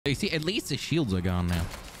You see, at least the shields are gone now.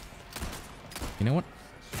 You know what?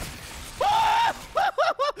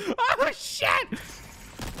 Oh, shit!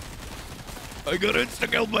 I got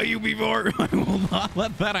insta-killed by you before. I will not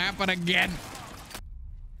let that happen again.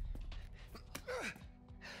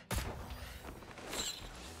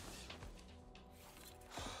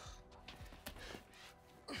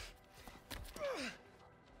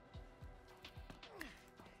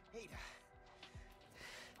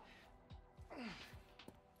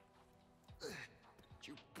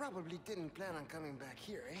 You probably didn't plan on coming back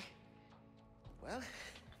here, eh? Well,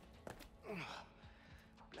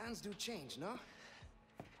 plans do change, no?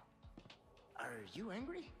 Are you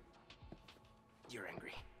angry? You're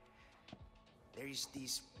angry. There is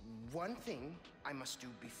this one thing I must do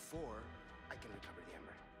before I can recover the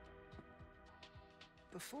Ember.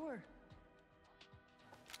 Before?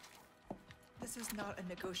 This is not a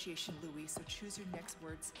negotiation, Louis, so choose your next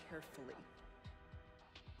words carefully.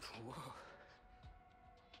 Whoa.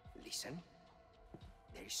 Listen,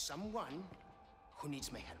 there is someone who needs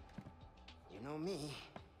my help. You know me,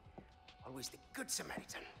 always the good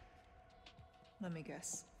Samaritan. Let me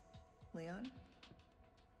guess. Leon?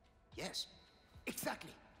 Yes,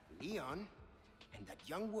 exactly. Leon and that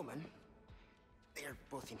young woman, they are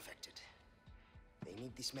both infected. They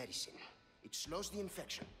need this medicine. It slows the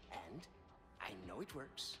infection, and I know it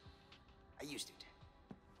works. I used it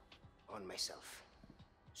on myself.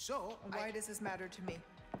 So, why does this matter to me?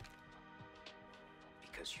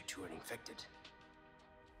 Because you two are infected.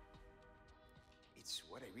 It's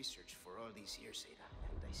what I researched for all these years, Ada,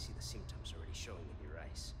 and I see the symptoms already showing in your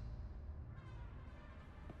eyes.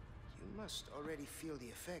 You must already feel the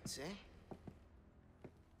effects, eh?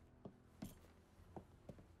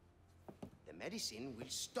 The medicine will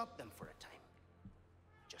stop them for a time.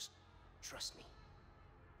 Just trust me.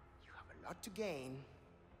 You have a lot to gain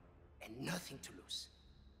and nothing to lose.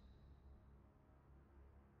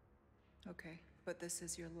 Okay, but this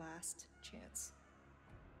is your last chance.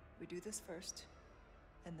 We do this first,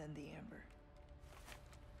 and then the Amber.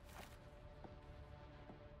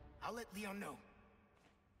 I'll let Leon know.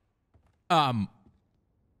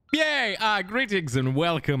 Yay! Greetings and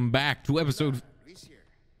welcome back to episode... Luis here.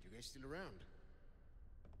 You guys still around?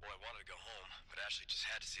 Well, I wanted to go home, but Ashley just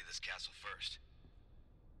had to see this castle first.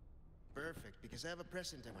 Perfect, because I have a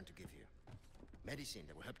present I want to give you. Medicine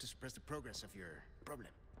that will help to suppress the progress of your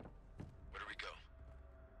problem. Where do we go?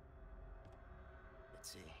 Let's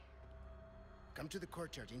see. Come to the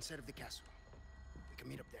courtyard inside of the castle. We can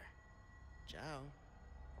meet up there. Ciao.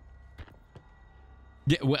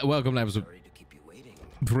 Yeah, welcome to episode Sorry to keep you waiting.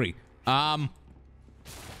 3. Well,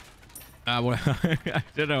 I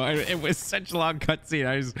don't know. It was such a long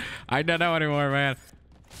cutscene. I don't know anymore, man.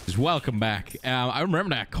 Just welcome back. I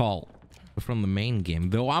remember that call from the main game,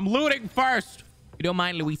 though. I'm looting first. You don't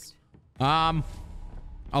mind, Luis?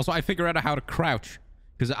 Also, I figured out how to crouch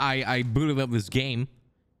because I booted up this game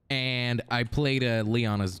and I played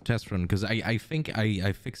Leon as a test run because I think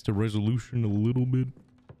I fixed the resolution a little bit.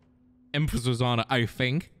 Emphasis on it, I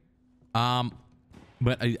think.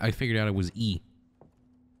 But I figured out it was E.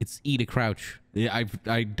 It's E to crouch. Yeah,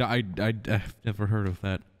 I've never heard of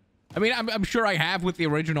that. I mean, I'm sure I have with the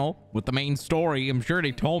original, with the main story. I'm sure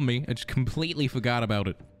they told me. I just completely forgot about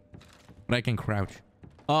it. But I can crouch.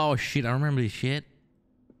 Oh shit! I remember this shit.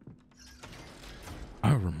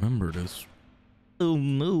 I remember this. Oh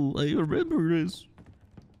no! I remember this.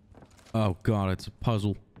 Oh god, it's a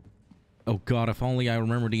puzzle. Oh god, if only I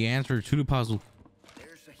remember the answer to the puzzle.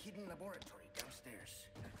 There's a hidden laboratory downstairs.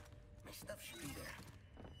 My stuff should be there.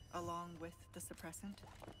 Along with the suppressant?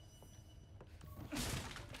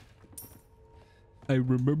 I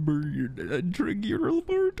remember you entering your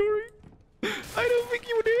laboratory. I don't think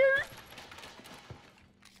you were there.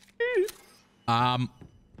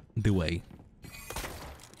 Do I?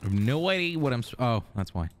 I have no idea what I'm... Oh,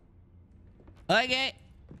 that's why. Okay.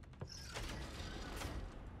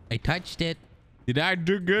 I touched it. Did I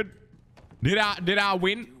do good? Did I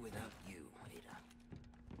win? Do without you, Ada.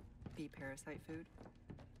 Be parasite food?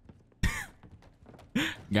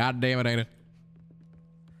 God damn it, Ada.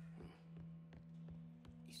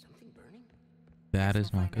 Is something burning? That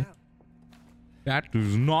is not good. That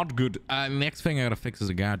is not good. Next thing I gotta fix is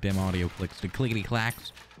the goddamn audio clicks. The clickety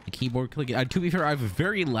clacks. The keyboard click. To be fair, I have a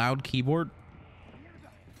very loud keyboard.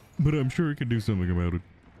 But I'm sure I can do something about it.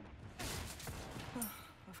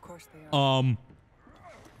 Of course they are.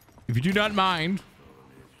 If you do not mind.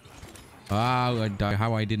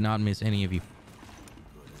 How I did not miss any of you.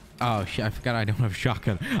 Oh shit, I forgot I don't have a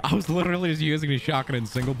shotgun. I was literally just using the shotgun in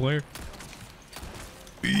single player.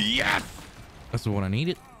 Yes! That's the one I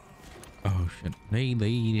needed. Oh shit.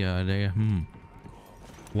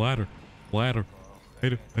 Ladder. Ladder.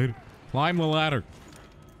 Ada. Climb the ladder.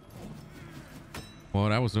 Oh,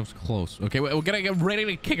 that was close. Okay, we're gonna get ready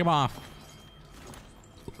to kick him off.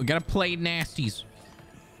 We gotta play nasties.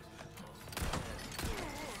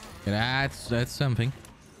 Yeah, that's something.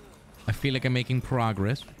 I feel like I'm making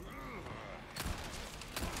progress.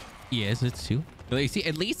 Yes, it's two. But you see,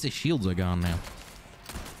 at least the shields are gone now.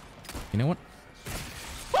 You know what?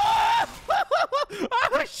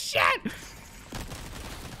 Oh shit!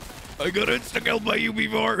 I got insta-killed by you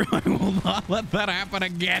before. I will not let that happen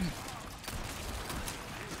again.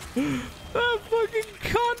 That fucking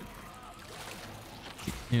cunt.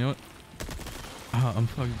 You know what? Oh, I'm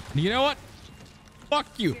fucking. You know what? Fuck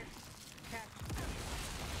you.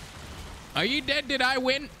 Are you dead? Did I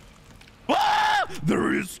win? Ah!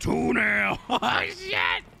 There is two now. Oh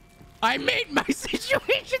shit! I made my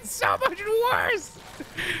situation so much worse.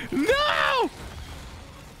 No!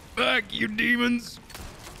 Back, you demons.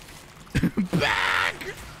 Back!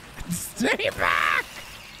 Stay back!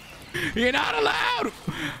 You're not allowed!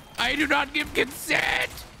 I do not give consent!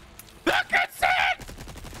 The consent!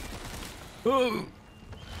 Oh.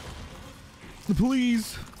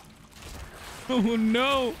 Please. Oh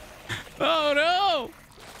no! Oh no!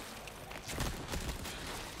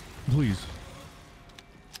 Please.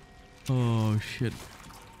 Oh shit.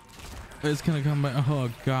 It's gonna come back. Oh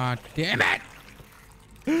god damn it!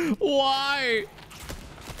 Why?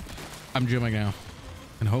 I'm jumping now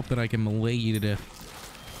and hope that I can melee you to death.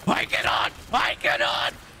 I cannot! I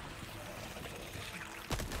cannot!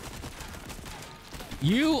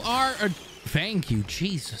 You are a... Thank you,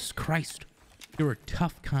 Jesus Christ. You're a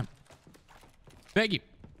tough cunt. Thank you.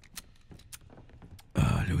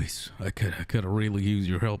 Luis, I could really use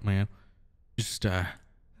your help, man. Just,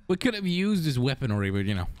 we could have used his weaponry, but,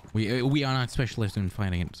 you know, we are not specialists in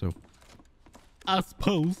fighting it, so... I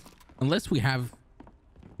suppose. Unless we have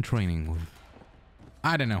training with...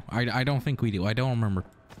 I don't know. I don't think we do. I don't remember.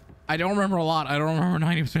 I don't remember a lot. I don't remember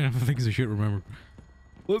 90% of the things I should remember.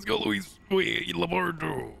 Let's go, Luis. Wait,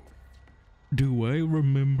 Labardo. Do I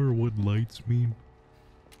remember what lights mean?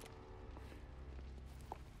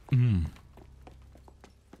 Hmm.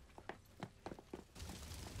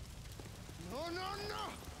 No!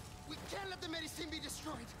 We can't let the medicine be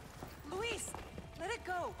destroyed. Luis, let it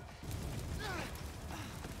go.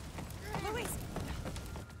 Luis.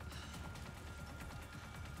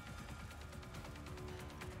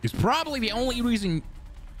 It's probably the only reason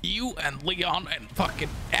you and Leon and fucking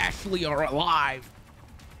Ashley are alive.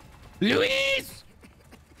 Luis!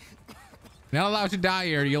 You're not allowed to die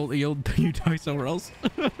here. You die somewhere else.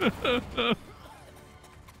 Don't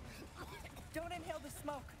inhale the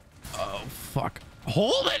smoke. Oh fuck.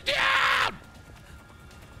 Hold it down!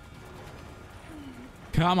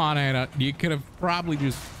 Come on, Ada. You could have probably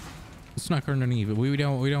just snuck underneath it. We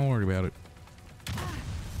don't worry about it.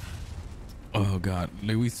 Oh god,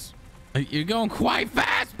 Luis. You're going quite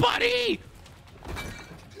fast, buddy!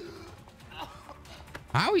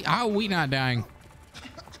 How are we not dying?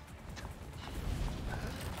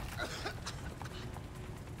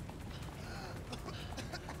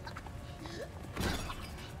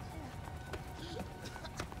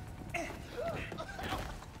 If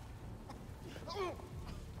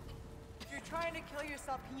you're trying to kill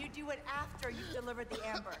yourself, can you do it after you've delivered the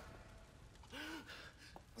amber?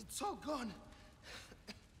 It's all gone.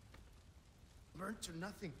 Burnt to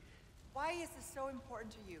nothing. Why is this so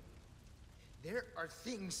important to you? There are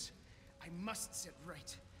things I must set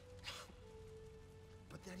right.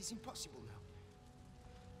 But that is impossible now.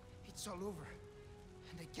 It's all over,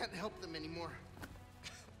 and I can't help them anymore.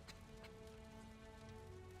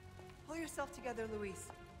 Pull yourself together, Luis.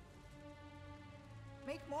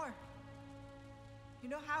 Make more. You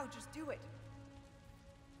know how, just do it.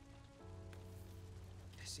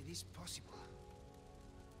 Yes, it is possible.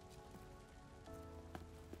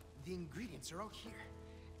 The ingredients are all here,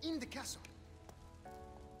 in the castle.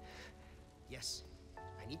 Yes,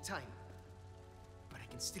 I need time, but I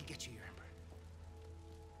can still get you your ember.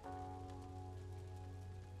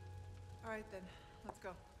 All right then, let's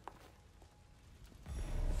go.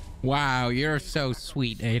 Wow, you're so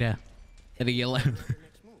sweet, Ada. That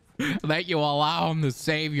you allow him to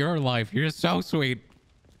save your life. You're so sweet.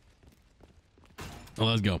 Well,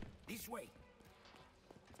 let's go. This way.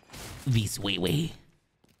 This way.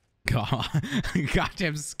 God,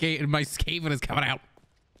 goddamn skate! My Skaven is coming out.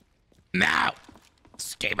 Now,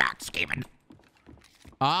 stay back, Skaven.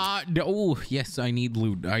 Oh yes, I need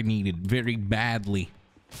loot. I need it very badly,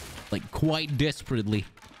 like quite desperately.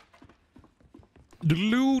 The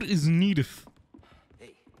loot is needed.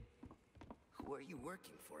 Hey, who are you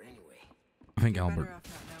working for anyway? I think You're Albert. better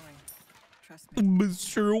off not knowing. Trust me.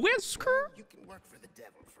 Mr. Whisker? You can work for the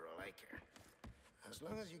devil for all I care. As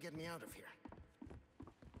long as you get me out of here.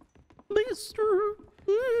 Mr.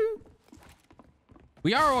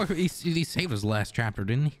 We are. He saved his last chapter,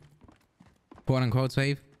 didn't he? Quote unquote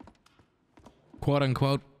save. Quote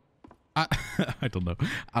unquote. I don't know.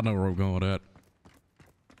 I don't know where I'm going with that.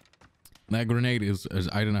 That grenade is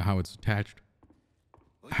I don't know how it's attached.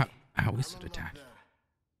 How is it attached?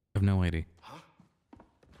 I have no idea. Huh?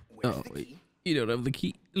 Where's Oh, the key? you don't have the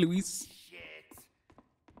key, Luis. Shit.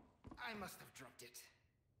 I must have dropped it.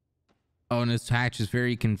 Oh, and this hatch is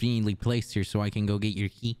very conveniently placed here so I can go get your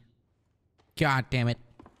key. God damn it.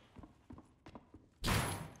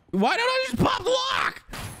 Why don't I just pop the lock?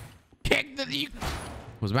 Kick the...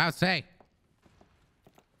 Was about to say.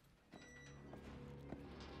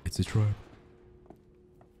 It's a trap.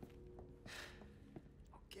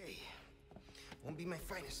 Okay. Won't be my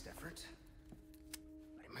finest effort,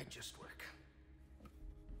 but it might just work.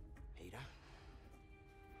 Ada,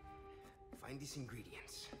 find these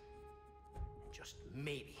ingredients. Just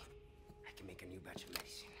maybe I can make a new batch of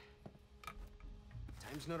medicine.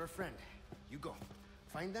 Time's not our friend. You go.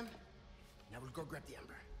 Find them, and I will go grab the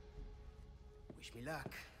amber. Wish me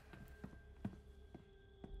luck.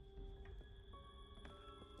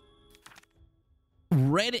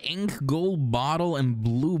 Red ink, gold bottle, and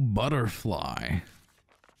blue butterfly.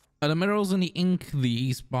 The minerals in the ink, the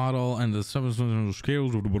yeast bottle, and the substance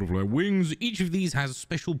scales of the butterfly wings. Each of these has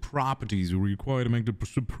special properties required to make the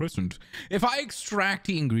suppressant. If I extract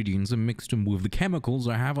the ingredients and mix them with the chemicals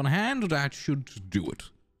I have on hand, that should do it.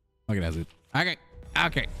 Okay, that's it. Okay,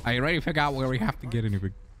 okay. Are you ready to figure out where we have to get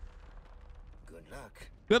anything? Good luck.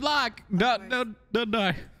 Good luck. Don't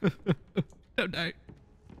die. Don't die.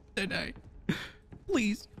 Don't die.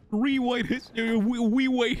 Please rewrite history.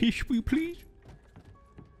 Rewrite history, please.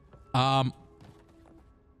 Nah,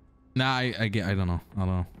 I don't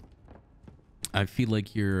know. I feel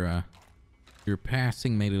like your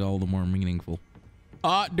passing made it all the more meaningful.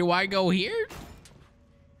 Do I go here?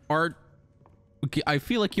 Or okay, I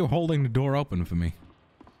feel like you're holding the door open for me.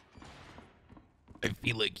 I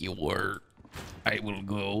feel like you were. I will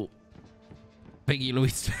go. Thank you,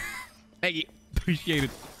 Luis. Thank you. Appreciate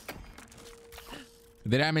it.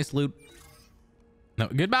 Did I miss loot? No.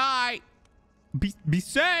 Goodbye. Be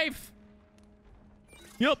safe.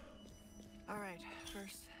 Yep. All right,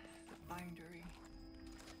 first the bindery.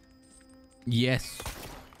 Yes.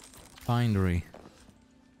 Bindery.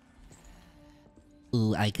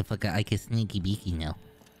 Ooh, I can sneaky beaky now.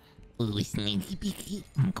 Ooh, sneaky beaky.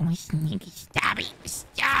 I'm going sneaky. Stop it.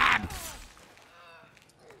 Stop.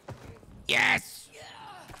 Yes.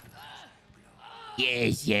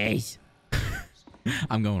 Yes, yes.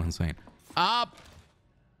 I'm going insane. Up.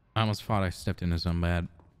 I almost thought I stepped into something bad.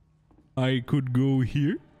 I could go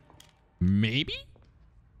here. Maybe?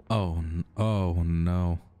 Oh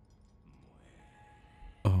no.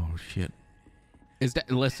 Oh shit. Is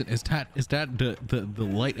that, listen, is that the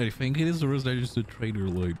light I think it is, or is that just a trader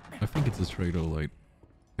light? I think it's a trader light.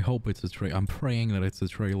 I hope it's a trader. I'm praying that it's a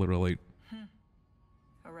trailer light.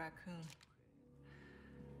 A raccoon.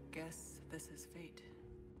 Guess this is fate.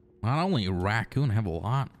 Not only a raccoon, I have a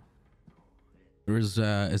lot. There's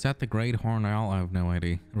is that the great horned owl? I have no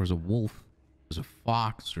idea. There's a wolf. There's a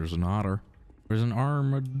fox. There's an otter. There's an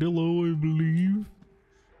armadillo, I believe.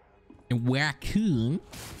 A raccoon?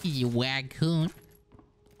 Is a raccoon?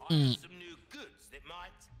 I have some new goods that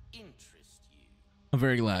might interest you. I'm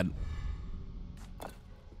very glad.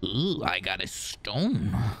 Ooh, I got a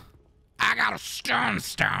stone. I got a stone.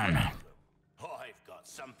 I've got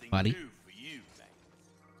something Buddy. new for you,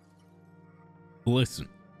 mate. Listen.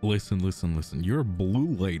 Your blue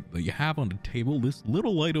light that you have on the table, this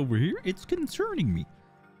little light over here, it's concerning me.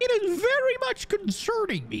 It is very much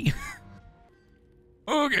concerning me.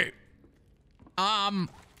 Okay.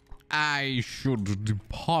 I should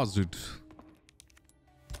deposit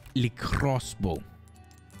the crossbow.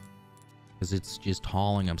 Because it's just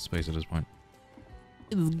hauling up space at this point.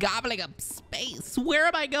 It's gobbling up space. Where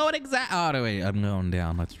am I going exactly? Oh, no, wait. I'm going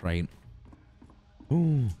down. That's right.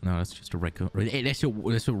 Ooh. No, that's just a raccoon. Hey, that's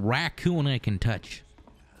a raccoon I can touch.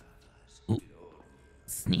 Ooh.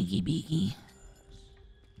 Sneaky beaky.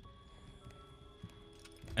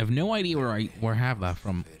 I have no idea where I have that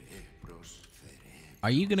from. Are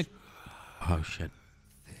you gonna... Oh, shit.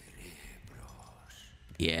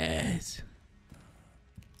 Yes.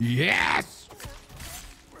 Yes!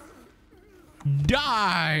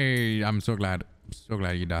 Die! I'm so glad. I'm so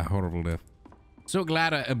glad you died. Horrible death. So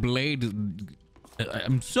glad a blade...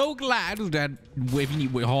 I'm so glad that when you...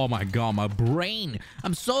 Oh my god, my brain.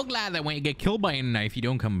 I'm so glad that when you get killed by a knife, you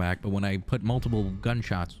don't come back. But when I put multiple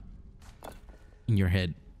gunshots... in your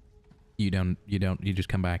head. You just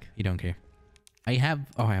come back. You don't care. I have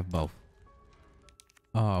both.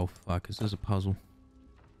 Oh, fuck. Is this a puzzle?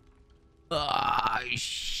 Ah,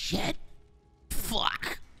 shit.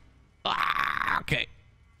 Fuck. Ah, okay.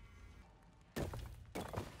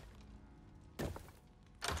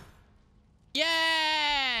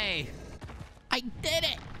 Yay! I did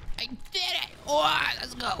it! I did it! Oh,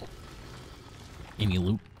 let's go. Any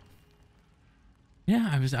loot?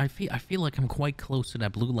 Yeah, I feel like I'm quite close to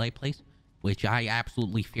that blue light place, which I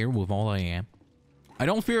absolutely fear with all I am. I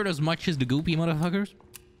don't fear it as much as the goopy motherfuckers,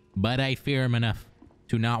 but I fear them enough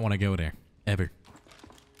to not want to go there ever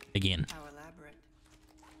again. How elaborate.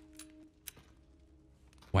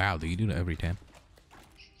 Wow, do you do that every time?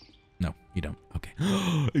 No, you don't. Okay.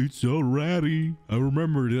 It's so ratty. I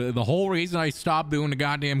remember the whole reason I stopped doing the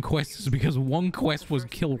goddamn quests is because one quest was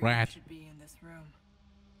kill rats. Should be in this room.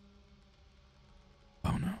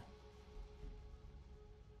 Oh no.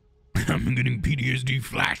 I'm getting PTSD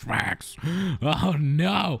flashbacks. Oh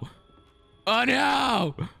no. Oh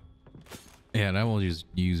no. Yeah, I will just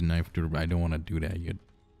use knife to. I don't want to do that yet.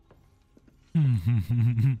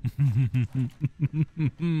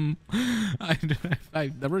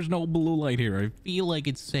 There is no blue light here. I feel like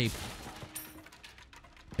it's safe.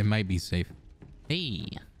 It might be safe. Hey,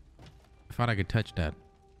 I thought I could touch that.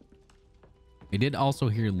 I did also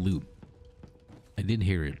hear loot. I did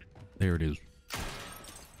hear it. There it is.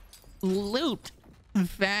 Loot.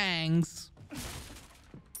 Thanks.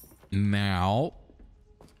 Now,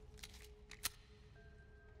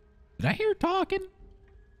 did I hear talking?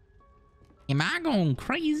 Am I going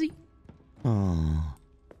crazy? Oh.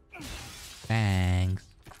 Thanks.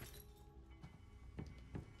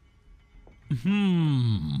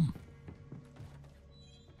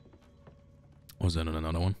 Was that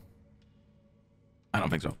another one? I don't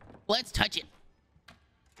think so. Let's touch it.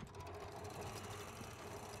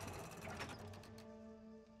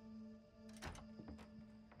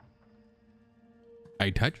 I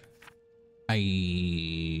touch.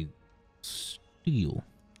 I steal.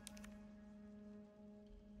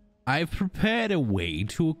 I've prepared a way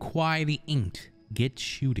to acquire the ink. Get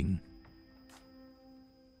shooting.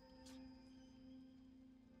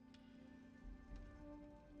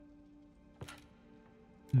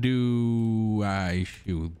 Do I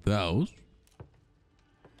shoot those?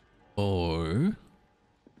 Or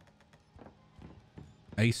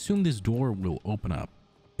I assume this door will open up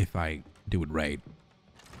if I do it right.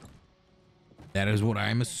 That is what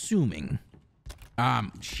I'm assuming.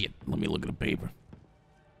 Shit. Let me look at the paper.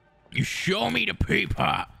 You show me the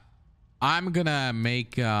paper. I'm gonna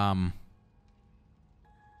make I'll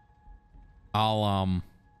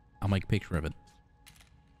make a picture of it.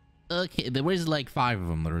 Okay, there was like 5 of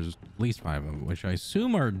them. There was at least 5 of them, which I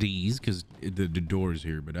assume are these because the door's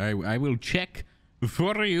here. But I will check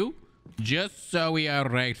for you just so we are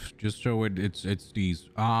right. Just so it's these.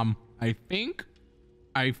 I think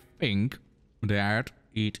that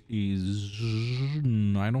it is.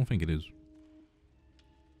 I don't think it is.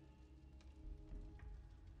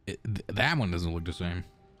 That one doesn't look the same.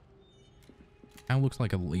 Kind of looks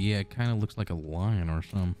like it kind of looks like a lion or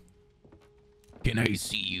something. Can I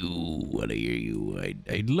see you? What I hear you?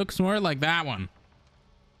 It looks more like that one.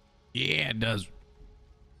 Yeah, it does.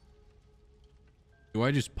 Do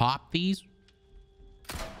I just pop these?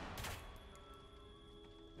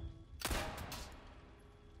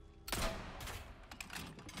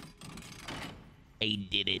 I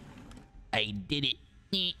did it. I did it.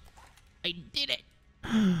 I did it.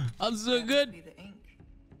 I'm so good. Be the ink.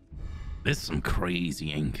 This is some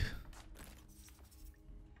crazy ink.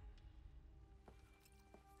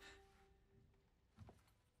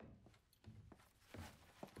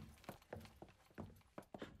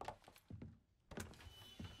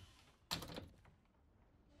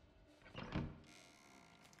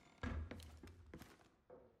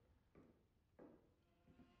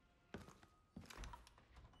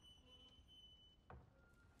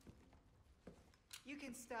 You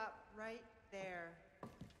can stop right there,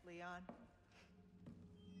 Leon.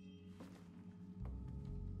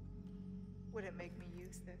 Wouldn't make me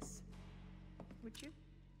use this, would you?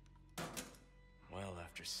 Well,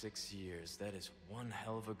 after 6 years, that is one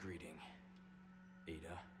hell of a greeting,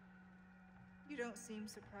 Ada. You don't seem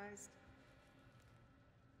surprised.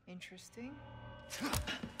 Interesting.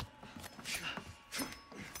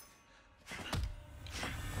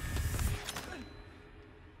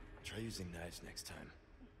 Try using knives next time.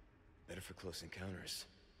 Better for close encounters.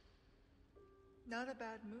 Not a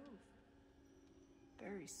bad move.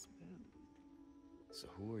 Very smooth. So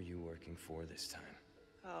who are you working for this time?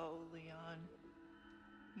 Oh, Leon.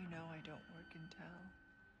 You know I don't work in town.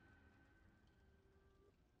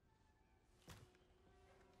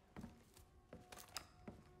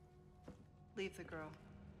 Leave the girl.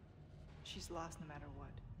 She's lost no matter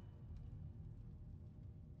what.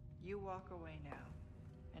 You walk away now,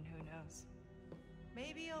 and who knows?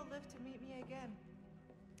 Maybe you'll live to meet me again.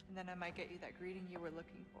 And then I might get you that greeting you were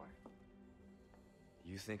looking for.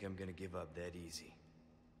 You think I'm gonna give up that easy?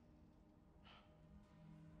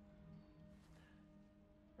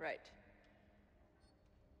 Right.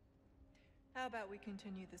 How about we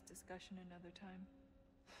continue this discussion another time?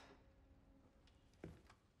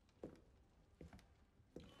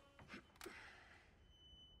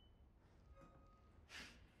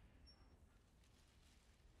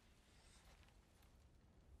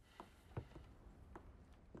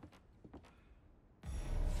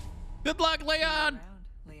 Good luck, Leon. Around,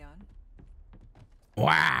 Leon.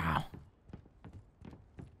 Wow.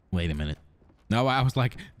 Wait a minute. No, I was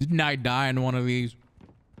like, didn't I die in one of these?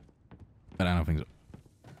 But I don't think so.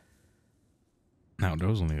 Now,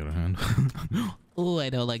 those on the other hand. Oh, I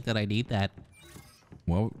don't like that I need that.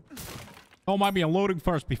 Well, oh, might be loading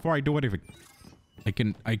first before I do anything. I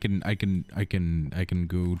can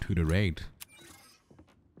go to the raid.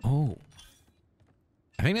 Oh.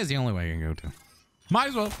 I think that's the only way I can go to. Might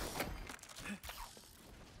as well.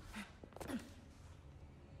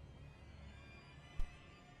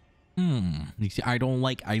 You see, I don't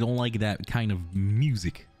like that kind of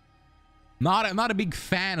music. I'm not a big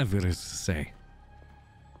fan of it, as to say.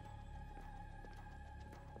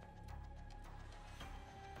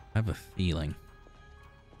 I have a feeling.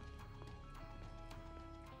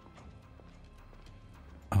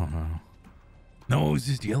 Oh no. No, is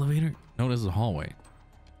this the elevator? No, this is the hallway.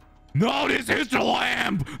 No, this is the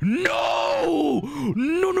lamp! No!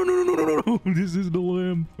 No, no, no, no, no, no, no. This is the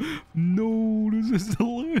lamp. No, this is the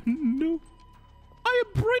lamp. No. I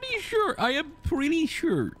am pretty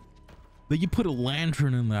sure that you put a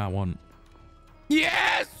lantern in that one.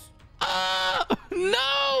 Yes!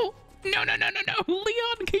 No! No, no, no, no, no.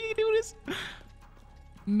 Leon, can you do this?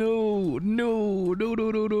 No, no, no,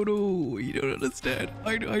 no, no, no, no. You don't understand.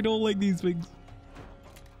 I don't like these things.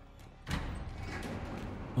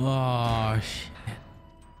 Oh shit!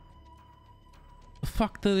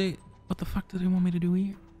 What the fuck do they want me to do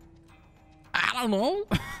here? I don't know.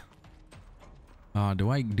 Do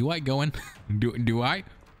I go in? do I?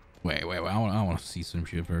 Wait. I want to see some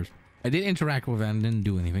shit first. I did interact with that and didn't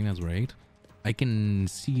do anything. That's right. I cannot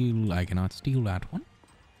steal that one.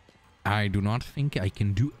 I do not think I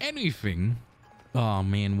can do anything. Oh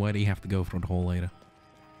man, why do you have to go through the hole later?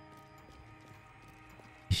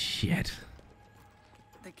 Shit.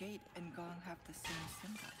 The gate and gong have the same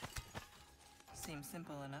symbol. Seems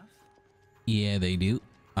simple enough. Yeah, they do.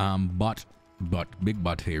 But big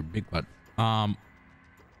but here, big but.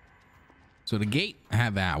 So the gate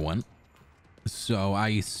had that one. So I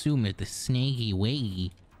assume that the snaky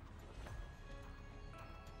way.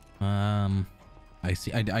 I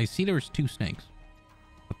see there's two snakes,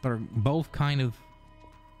 but they're both kind of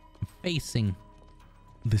facing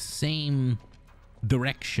the same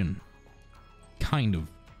direction. Kind of.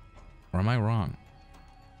 Or am I wrong?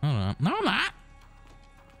 I don't know. No, I'm not.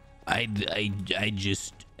 I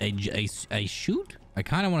shoot. I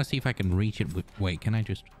kind of want to see if I can reach it with, wait, can I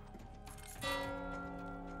just?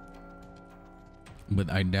 But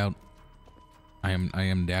I doubt. I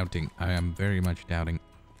am doubting. I am very much doubting.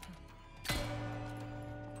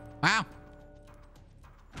 Wow.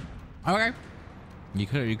 Okay. You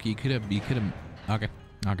could have. Okay.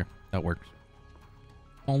 That works.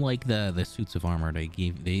 Unlike the suits of armor they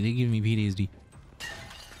give me PTSD.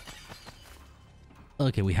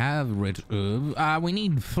 Okay, we have we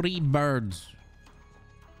need 3 birds.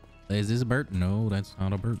 Is this a bird? No, that's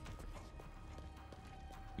not a bird.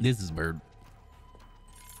 This is a bird.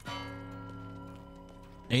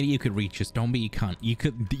 Ada, you could reach us. Don't be a cunt. You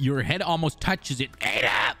could. Your head almost touches it.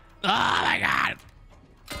 Ada! Oh my god!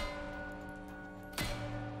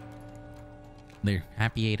 There,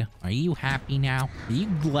 happy, Ada. Are you happy now?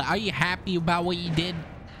 Are you happy about what you did?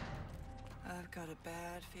 I've got a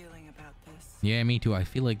bad feeling about this. Yeah, me too. I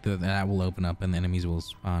feel like that will open up and the enemies will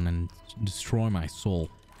spawn and destroy my soul.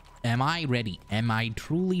 Am I ready? Am I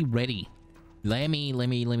truly ready? Let me do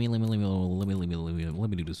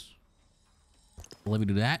this. Let me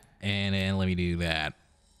do that, and then let me do that.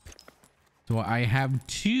 So I have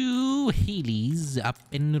 2 Heelys up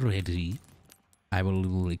and ready. I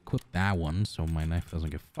will equip that one so my knife doesn't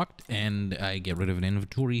get fucked, and I get rid of an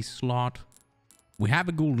inventory slot. We have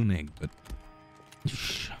a golden egg, but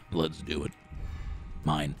let's do it.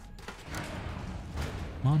 Mine.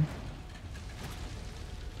 Come on.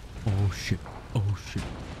 Oh shit. Oh shit.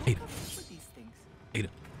 Ada. Ada.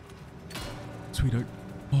 Sweetheart.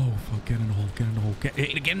 Oh fuck, get in the hole, get in the hole.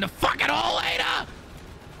 Get in the fucking hole, Ada!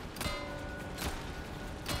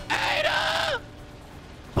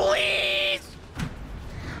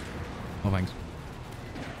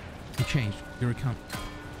 changed. You're a cunt.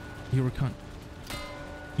 You're a cunt.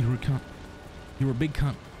 You're a cunt. You're a big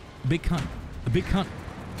cunt. Big cunt. A big cunt.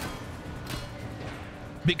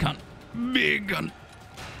 Big cunt. Big cunt.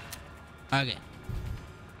 Okay.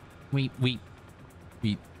 We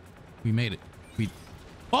made it.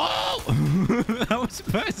 Oh! I was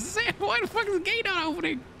supposed to say, why the fuck is the gate not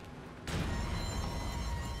opening?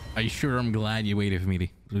 Are you sure? I'm glad you waited for me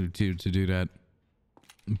to do that.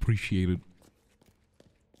 Appreciate it.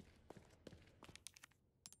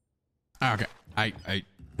 Okay.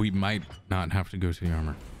 We might not have to go to the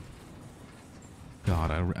armor.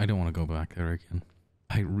 God, I don't want to go back there again.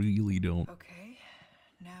 I really don't. Okay,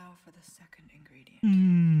 now for the second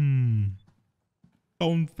ingredient.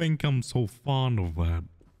 Don't think I'm so fond of that.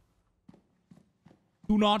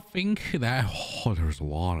 Do not think that. Oh, there's a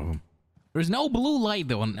lot of them. There's no blue light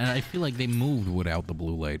though, and I feel like they moved without the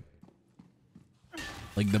blue light.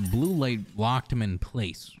 Like the blue light locked them in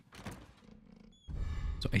place.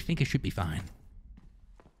 So I think it should be fine.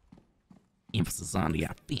 Emphasis on the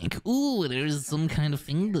I think. Ooh, there's some kind of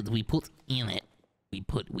thing that we put in it. We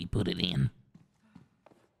put it in.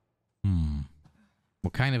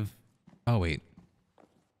 What kind of... Oh, wait.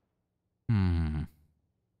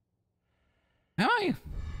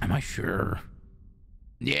 Am I sure?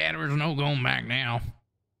 Yeah, there's no going back now.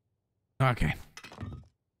 Okay.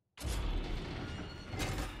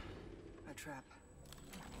 A trap.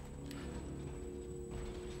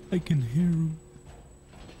 I can hear him.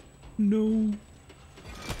 No.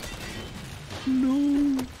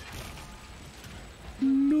 No.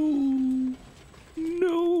 No.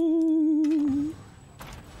 No.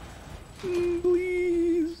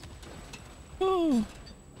 Please. Oh.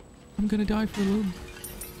 I'm gonna die for love.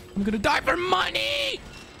 I'm gonna die for money.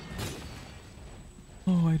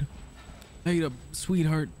 Oh, Ada,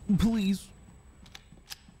 sweetheart, please.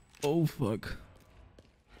 Oh, fuck.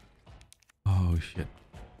 Oh, shit.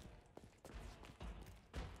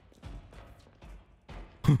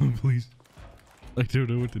 Please. I don't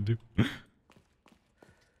know what to do.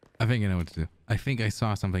 I think I know what to do. I think I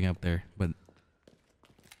saw something up there, but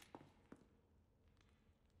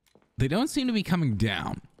they don't seem to be coming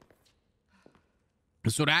down.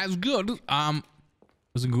 So that's good.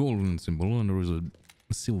 There's a golden symbol and there was a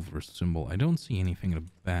silver symbol. I don't see anything in the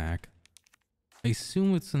back. I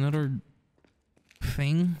assume it's another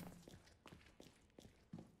thing.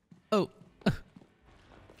 Oh.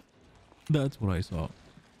 That's what I saw.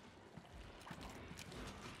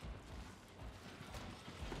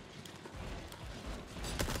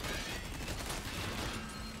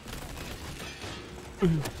 Oh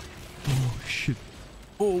shit.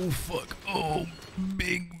 Oh fuck. Oh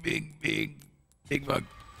big bug.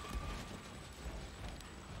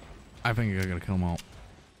 I think I gotta kill them all.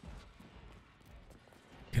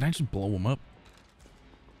 Can I just blow them up?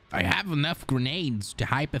 I have enough grenades to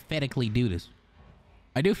hypothetically do this.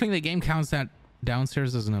 I do think the game counts that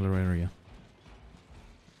downstairs as another area.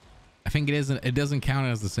 I think it isn't. It doesn't count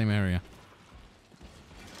as the same area.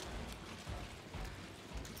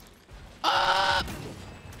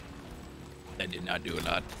 That did not do a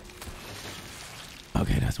lot.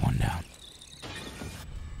 Okay, that's one down.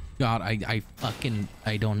 God, I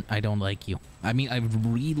don't like you. I mean, I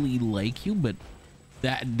really like you, but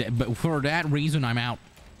but for that reason, I'm out.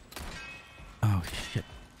 Oh shit!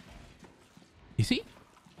 You see?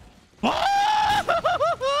 I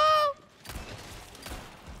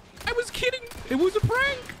was kidding. It was a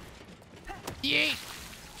prank. Yay!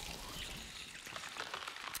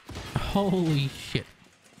 Holy shit!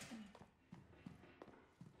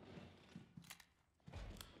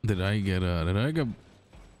 Did I get? Oh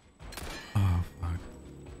fuck!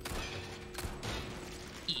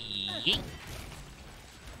 Yeet.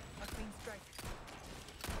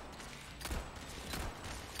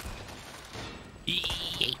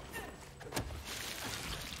 Yeet.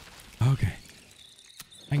 Okay.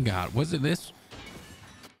 Thank God. Was it this?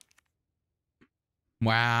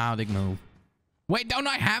 Wow, big move. Wait, don't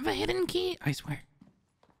I have a hidden key? I swear.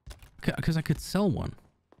 Because I could sell one.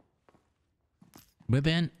 But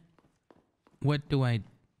then, what do I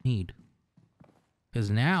need? Because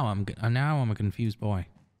now I'm a confused boy.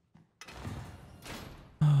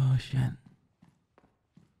 Oh shit!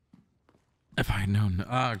 If I'd known.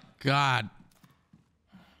 Oh God!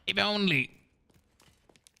 If only.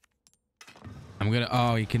 I'm gonna.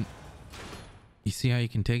 Oh, you can. You see how you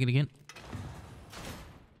can take it again?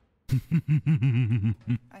 I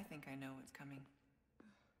think I know what's coming.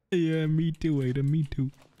 Yeah, me too, Ada. Me too.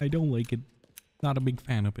 I don't like it. Not a big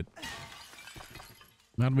fan of it.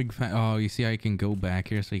 Not a big fan. Oh, you see how you can go back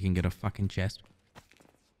here so you can get a fucking chest?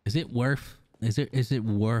 Is it worth? Is it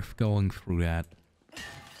worth going through that?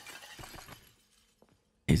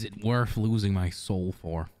 is it worth losing my soul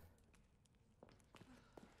for?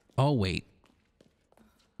 Oh, wait.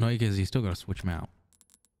 No, because you still gotta switch them out.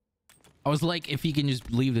 I was like, if you can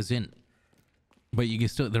just leave this in. But you can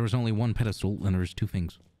still, there was only one pedestal and there's two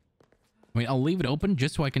things. I mean, I'll leave it open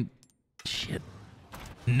just so I can... Shit.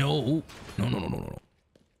 No. No, no, no, no, no.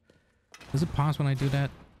 Does it pause when I do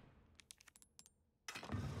that?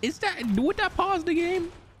 Is that... Would that pause the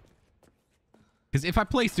game? Because if I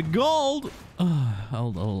place the gold...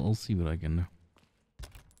 I'll see what I can do.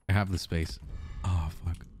 I have the space. Oh,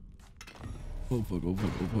 fuck. Oh, fuck, oh,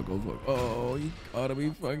 fuck, oh, fuck, oh, fuck. Oh, you gotta be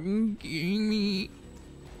fucking kidding me.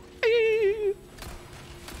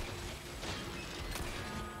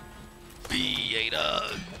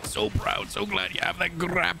 Ada, so proud, so glad you have that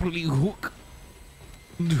grappling hook.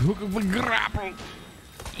 The hook of the grapple.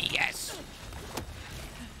 Yes.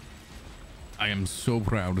 I am so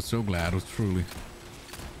proud, so glad, truly.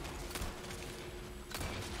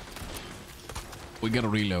 We gotta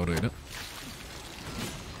reload it.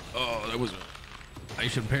 Oh, that was... I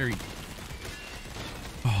should parry.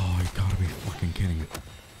 Oh, you gotta be fucking kidding me.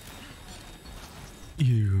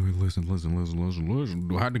 You listen.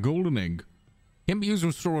 I had the golden egg. Can be used to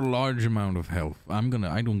restore a large amount of health. I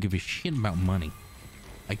don't give a shit about money.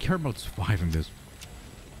 I care about surviving this.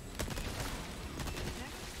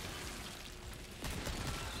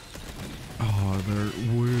 Oh,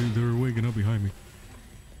 they're waking up behind me.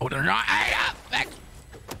 Oh, they're not. Thanks.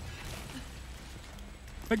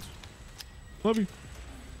 Thanks. Love you.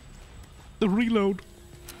 The reload.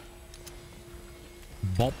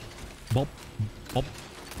 Bop. Bop. Bop.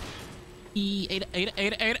 Eight.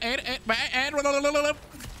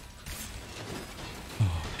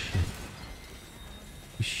 Oh, shit.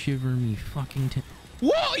 You shiver me fucking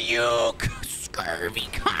Whoa, you scurvy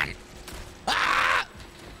cunt. Ah!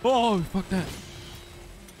 Oh, fuck that.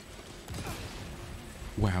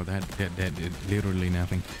 Wow, that did literally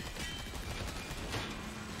nothing.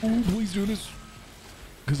 Oh, please do this.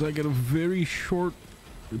 Because I got a very short...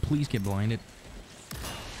 Please get blinded.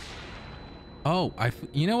 Oh,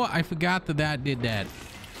 you know what? I forgot that did that.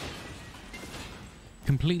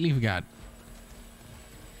 Completely forgot.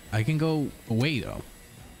 I can go away, though.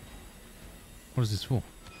 What is this for?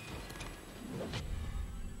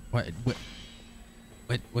 What?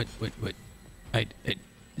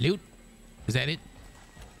 Loot? Is that it?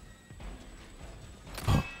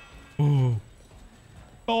 Oh.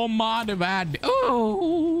 Oh, my divide.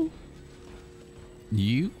 Oh.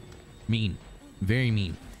 You? Mean. Very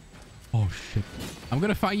mean. Oh, shit. I'm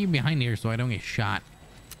gonna fight you behind here so I don't get shot.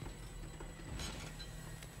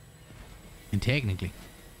 And technically,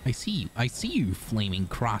 I see you. I see you, flaming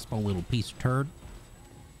crossbow little piece of turd.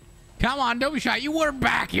 Come on, don't be shy. You were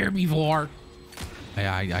back here before.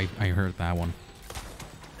 I heard that one.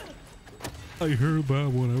 I heard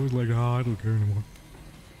that one. I was like, oh, I don't care anymore.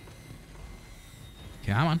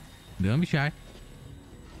 Come on. Don't be shy.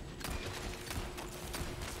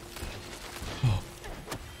 Oh.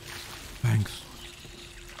 Thanks.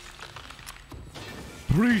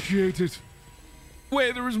 Appreciate it.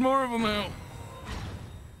 Wait, there was more of them now.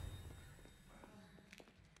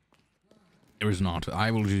 There is not.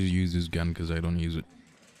 I will just use this gun because I don't use it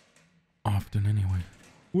often anyway.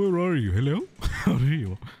 Where are you? Hello? How are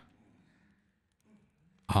you?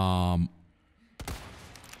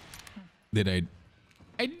 Did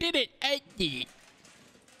I did it. I did it.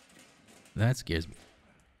 That scares me.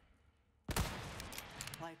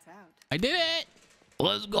 Lights out. I did it.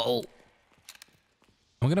 Let's go.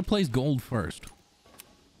 I'm gonna place gold first.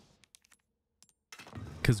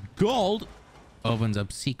 Because gold opens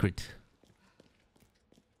up secret.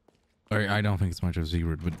 Or I don't think it's much of a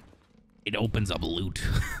secret, but it opens up loot.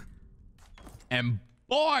 And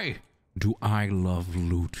boy, do I love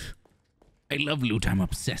loot. I love loot. I'm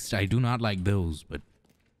obsessed. I do not like those, but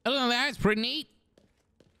other than that, it's pretty neat.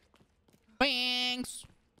 Thanks.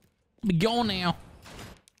 We go now.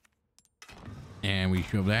 And we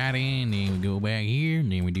shove that in, then we go back here,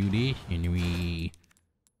 and then we do this, and then we...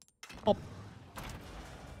 Up.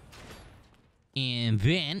 And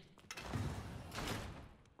then...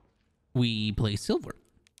 we play silver.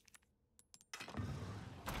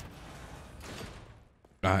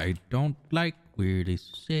 I don't like where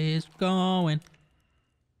this is going.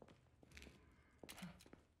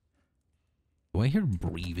 Do I hear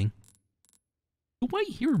breathing? Do I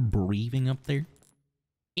hear breathing up there?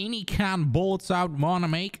 Any kind of bullets I would want to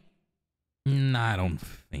make? Nah, I don't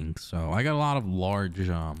think so. I got a lot of large,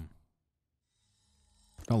 got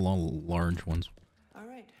a lot of large ones. All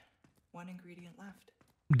right, one ingredient left.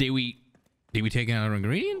 Did we take another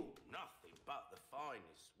ingredient? Nothing but the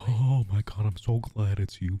finest. Oh my god, I'm so glad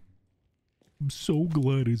it's you. I'm so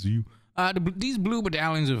glad it's you. These blue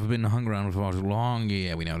battalions have been hung around for so long.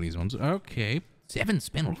 Yeah, we know these ones. Okay. 7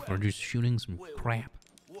 spinels for just shooting some crap.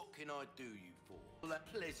 What can I do you for? That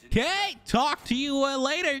pleasant. Okay, talk to you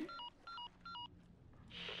later.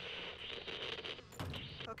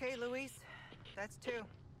 Okay, Luis. That's 2.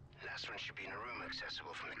 Last one should be in a room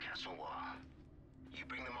accessible from the castle wall. You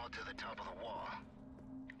bring them all to the top of the wall,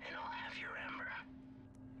 and I'll have your amber.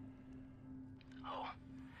 Oh,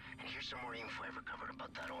 and here's some more info I recovered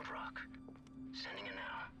about that old rock. Sending it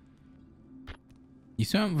now. You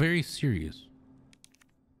sound very serious.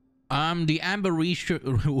 The Amber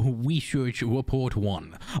Research Report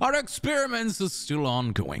 1. Our experiments are still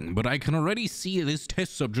ongoing, but I can already see this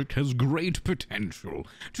test subject has great potential.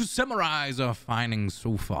 To summarize our findings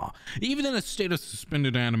so far, even in a state of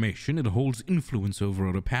suspended animation, it holds influence over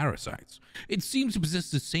other parasites. It seems to possess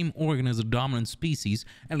the same organ as a dominant species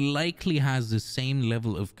and likely has the same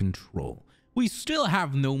level of control. We still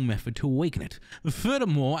have no method to awaken it.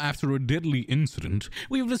 Furthermore, after a deadly incident,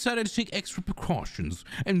 we have decided to take extra precautions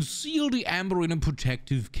and seal the amber in a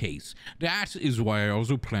protective case. That is why I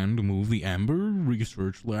also plan to move the Amber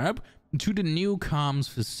Research Lab to the new comms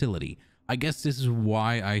facility. I guess this is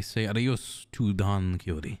why I say adios to Don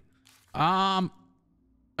Quixote.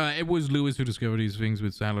 It was Lewis who discovered these things,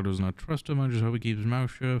 but Salah does not trust him. I just hope he keeps his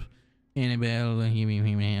mouth shut. Annabelle,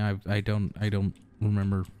 I don't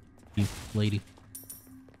remember. Lady,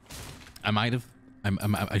 I might have.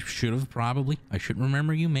 I should have probably. I should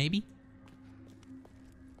remember you maybe.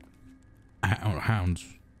 Hounds.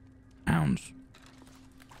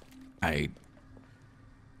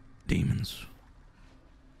 Demons.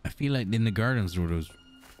 I feel like in the gardens there were those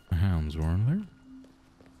hounds, weren't there?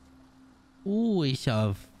 Ooh, it's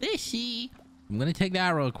so fishy. I'm gonna take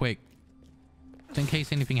that real quick, just in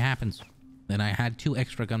case anything happens. Then I had 2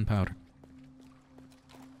 extra gunpowder.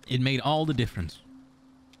 It made all the difference.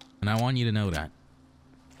 And I want you to know that.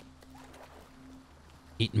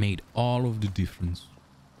 It made all of the difference.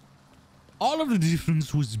 All of the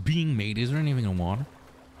difference was being made. Is there anything in the water?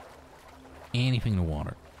 Anything in the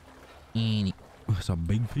water. Oh, it's a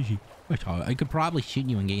big fishy. I could probably shoot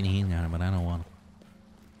you and gain a hand on it, but I don't want to.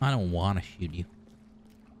 I don't want to shoot you.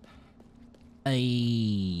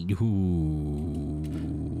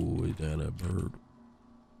 Ooh, is that a bird?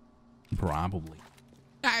 Probably.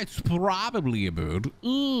 It's probably a bird.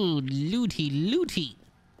 Ooh, looty.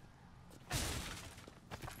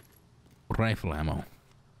 Rifle ammo.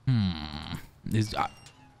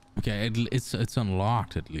 Okay, it's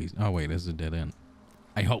unlocked at least. Oh wait, there's a dead end.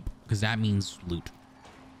 I hope, because that means loot.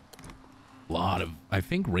 A lot of, I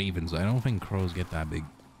think ravens. I don't think crows get that big,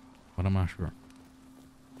 but I'm not sure.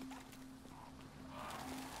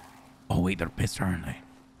 Oh wait, they're pissed, aren't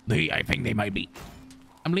they? I think they might be.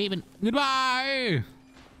 I'm leaving. Goodbye.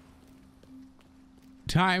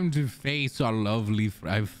 Time to face our lovely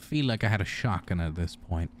I feel like I had a shotgun at this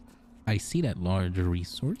point. I see that larger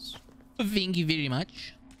resource. Thank you very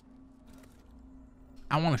much.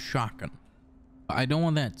 I want a shotgun. I don't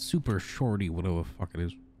want that super shorty, whatever the fuck it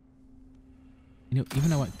is. You know, even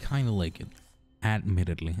though I kind of like it,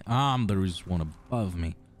 admittedly. There is one above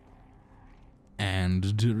me. And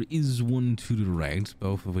there is one to the right,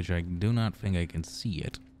 both of which I do not think I can see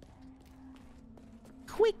it.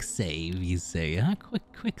 Quick save, you say, huh?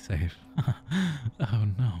 Quick save. Oh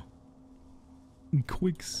no.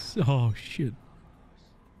 Oh shit.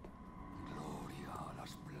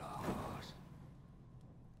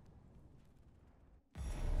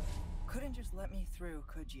 Couldn't just let me through,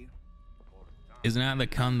 could you? Isn't that the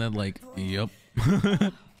con that like, yep.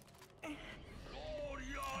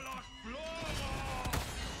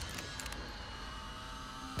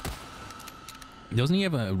 Doesn't he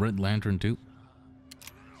have a red lantern too?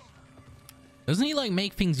 Doesn't he like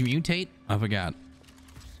make things mutate? I forgot.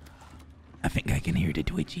 I think I can hear the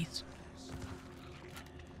twitchies.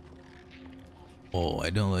 Oh,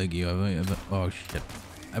 I don't like you. Oh shit.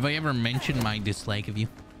 Have I ever mentioned my dislike of you?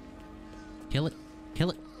 Kill it.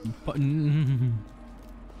 Kill it.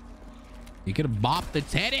 You could have bopped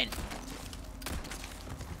its head in.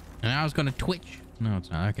 And I was gonna twitch. No, it's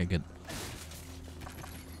not. Okay, good.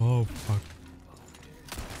 Oh fuck.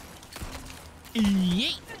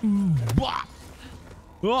 Yeet. Bop.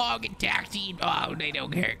 Oh, get taxied. Oh, they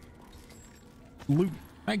don't care. Loot.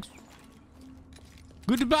 Thanks.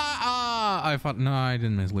 Goodbye. I thought. No, I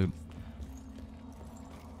didn't miss loot.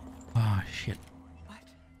 Ah, shit. What?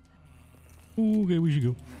 Okay, we should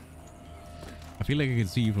go. I feel like I can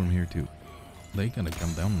see you from here too. They gonna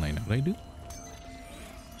jump down and I know they do.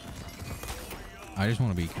 I just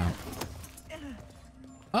want to be calm.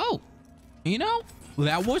 Oh, you know,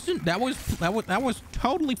 that was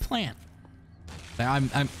totally planned.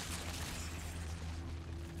 I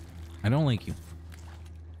don't like you.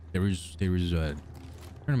 There was a certain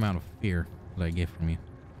amount of fear that I get from you.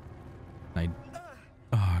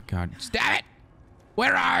 Oh God, stab it!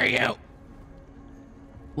 Where are you?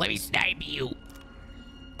 Let me snipe you.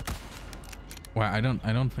 Well, I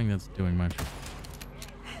don't think that's doing much.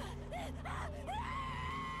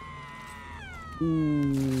 Ooh,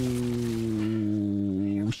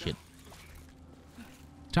 shit.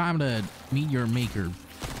 Time to meet your maker.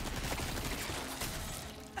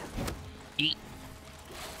 Eat.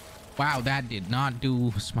 Wow, that did not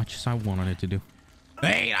do as much as I wanted it to do.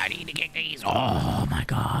 Hey, I need to get these. Oh my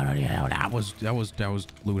God! Yeah, that was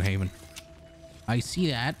Loot Haven. I see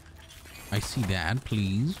that. I see that.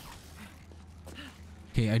 Please.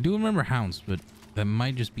 Okay, I do remember Hounds, but that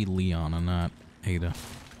might just be Leon and not Ada.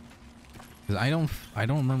 Because I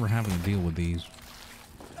don't remember having to deal with these.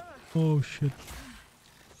 Oh shit.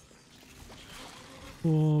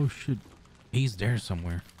 Oh shit. He's there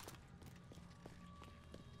somewhere.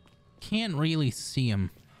 Can't really see him.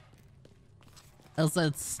 I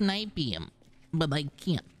said snipe him, but I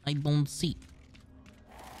can't. I don't see.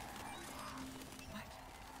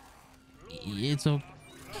 It's okay.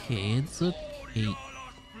 It's okay.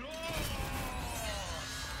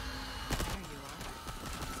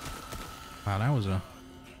 Wow, that was a...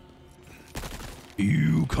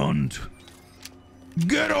 You cunt!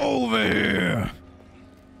 Get over here!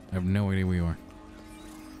 I have no idea where you are.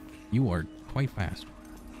 You are quite fast.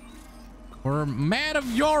 For a man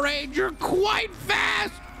of your age, you're quite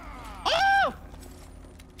fast! Oh!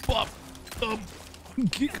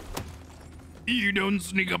 You don't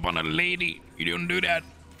sneak up on a lady. You don't do that.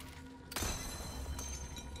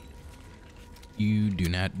 You do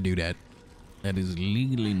not do that. That is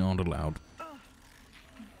legally not allowed.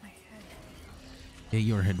 Yeah,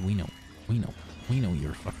 your head, we know. We know. We know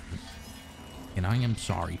you're fucking. And I am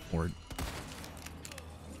sorry for it.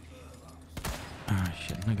 Ah,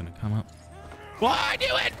 shit. I'm not gonna come up. Why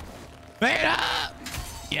do it? Wait up!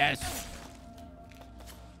 Yes.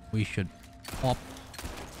 We should pop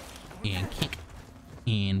and kick.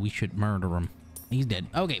 And we should murder him. He's dead.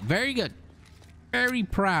 Okay, very good. Very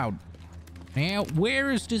proud. Now, where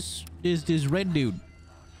is this red dude?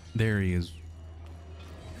 There he is.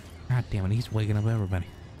 God damn it, he's waking up everybody.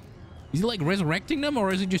 Is he like resurrecting them,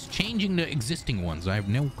 or is he just changing the existing ones? I have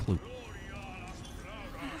no clue.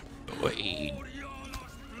 Wait.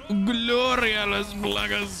 Gloria las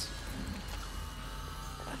plagas.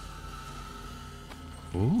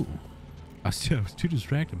 Ooh. I was too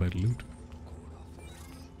distracted by the loot.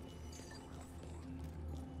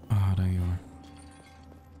 Ah, there you are.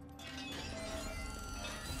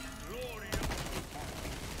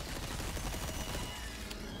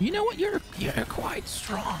 You know what? You're quite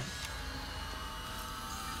strong.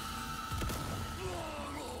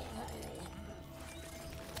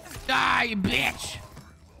 Die, bitch!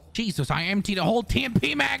 Jesus, I emptied a whole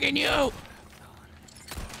TMP mag in you!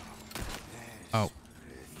 Oh.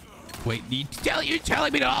 Wait, you're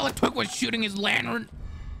telling me that all it took was shooting his lantern?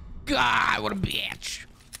 God, what a bitch.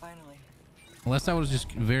 Finally. Unless that was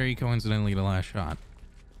just very coincidentally the last shot.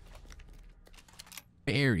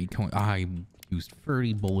 Very I used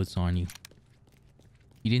 30 bullets on you.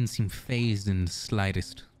 You didn't seem phased in the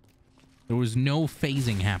slightest. There was no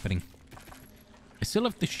phasing happening. I still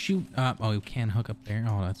have to shoot up. Oh, you can't hook up there.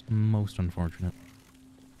 Oh, that's most unfortunate.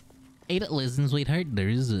 Ada, listen, sweetheart. There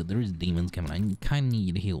is demons coming. I kind of need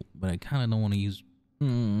you to heal, but I kind of don't want to use.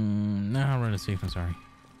 Nah, right to safe than sorry.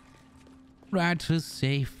 Right to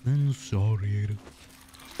safe than sorry, Ada.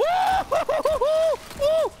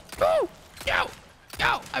 No!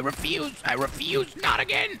 No! I refuse! I refuse! Not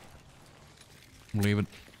again! Leave it.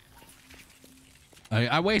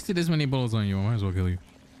 I wasted this many bullets on you. I might as well kill you.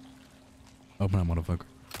 Open up, motherfucker.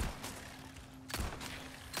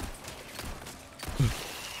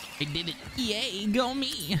 I did it. Yay, go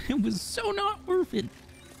me. It was so not worth it.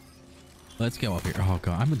 Let's go up here. Oh,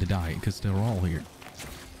 God. I'm going to die because they're all here.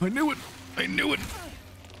 I knew it. I knew it.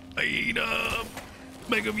 I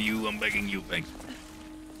beg of you. I'm begging you. Thanks.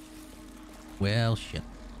 Well, shit.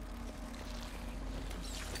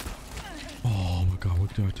 Oh, my God.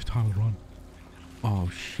 What do I have to time to run? Oh,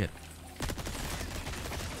 shit.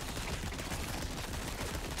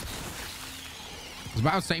 I was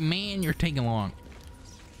about to say, man, you're taking long.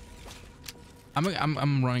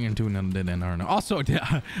 I'm running into another dead end, aren't I? Also,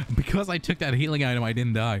 because I took that healing item, I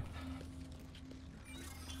didn't die.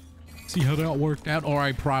 See how that worked out? Or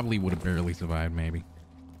I probably would have barely survived, maybe.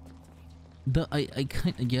 I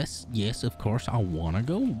kind of, yes, of course, I want to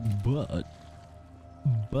go, but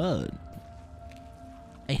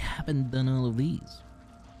I haven't done all of these.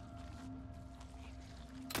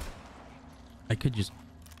 I could just...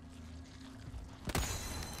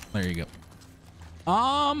 There you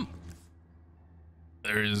go.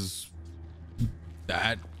 There's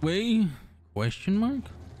that way? Question mark?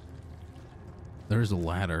 There's a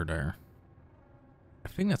ladder there. I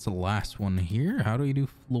think that's the last one here. How do you do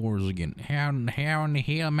floors again? How in the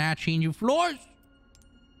hell am I changing floors?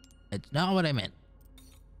 That's not what I meant.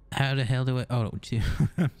 How the hell do I... Oh,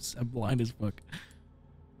 I'm so blind as fuck.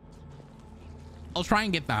 I'll try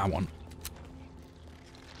and get that one.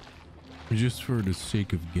 Just for the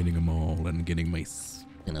sake of getting them all and getting my...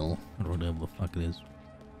 You know, whatever the fuck it is.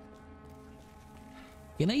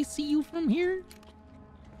 Can I see you from here?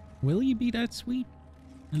 Will you be that sweet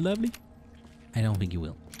and lovely? I don't think you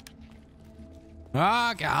will.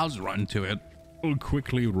 Okay, I'll just run to it. We'll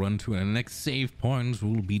quickly run to it. And the next save points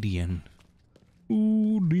will be the end.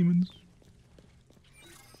 Ooh, demons.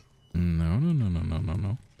 No.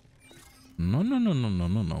 No.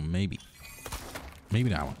 Maybe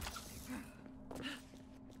that one.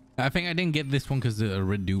 I think I didn't get this one because the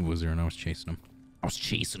red dude was there and I was chasing him. I was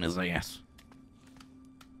chasing his ass.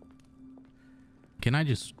 Can I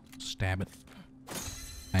just stab it?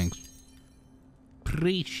 Thanks.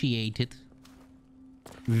 Appreciate it.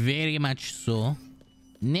 Very much so.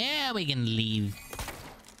 Now we can leave.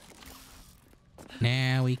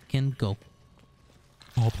 Now we can go.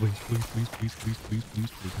 Oh, please.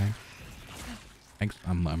 Thanks.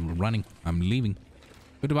 I'm running. I'm leaving.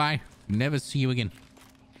 Goodbye. Never see you again.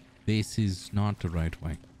 This is not the right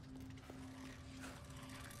way.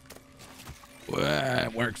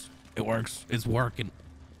 It works. It works. It's working.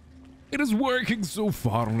 It is working so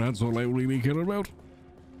far, and that's all I really care about.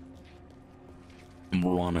 I'm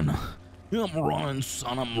running,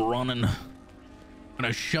 son. I'm running. I'm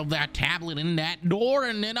gonna shove that tablet in that door,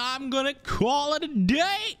 and then I'm gonna call it a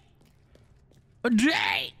day. A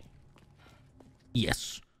day.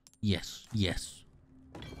 Yes.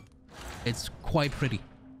 It's quite pretty.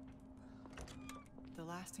 The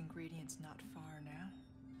last ingredient's not far now.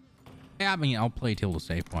 Yeah, I mean, I'll play till the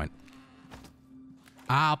save point.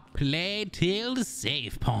 I'll play till the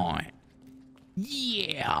save point.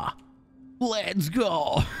 Yeah. Let's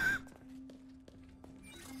go.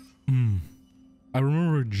 I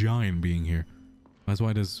remember a giant being here. That's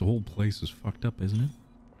why this whole place is fucked up, isn't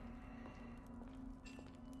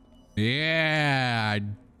it? Yeah,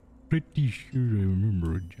 I'm pretty sure I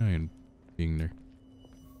remember a giant being there.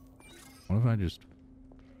 What if I just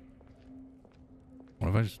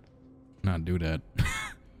not do that?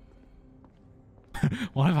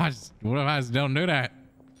 What if I just don't do that?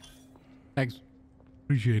 Thanks.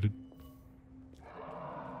 Appreciate it.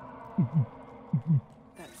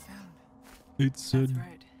 That sound. It's That's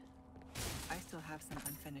right. I still have some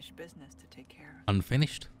unfinished business to take care of.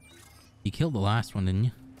 Unfinished? You killed the last one, didn't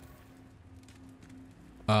you?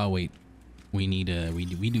 Oh wait. We need we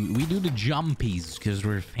do the jumpies because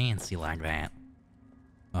we're fancy like that.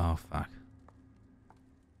 Oh fuck.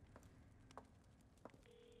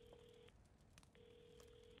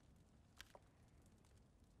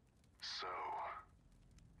 So,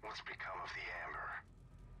 what's become of the amber?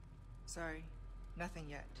 Sorry, nothing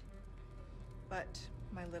yet. But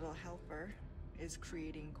my little helper is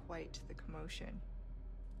creating quite the commotion.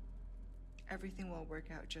 Everything will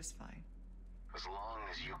work out just fine. As long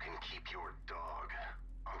as you can keep your dog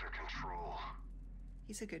under control.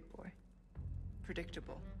 He's a good boy.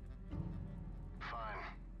 Predictable. Fine.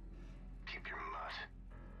 Keep your mutt.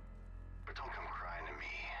 But don't come crying to me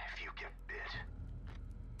if you get bit.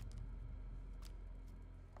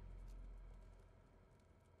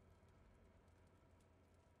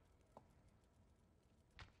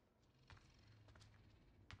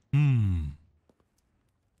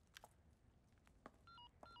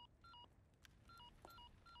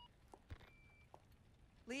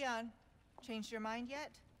 Leon, changed your mind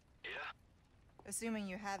yet? Yeah? Assuming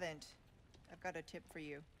you haven't, I've got a tip for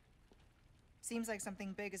you. Seems like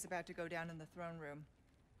something big is about to go down in the throne room.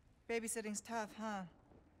 Babysitting's tough, huh?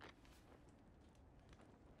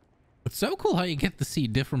 It's so cool how you get to see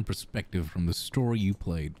different perspective from the story you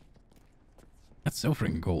played. That's so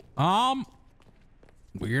freaking cool.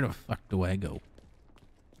 Where the fuck do I go?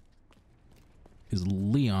 Because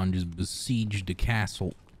Leon just besieged the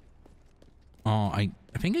castle. Oh, I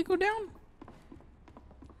think I go down?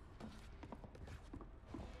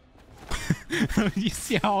 You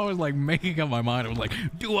see how I was like making up my mind? I was like,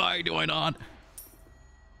 do I not?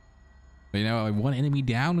 But you know, one enemy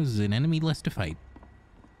down is an enemy less to fight.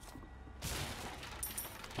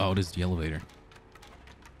 Oh, this is the elevator.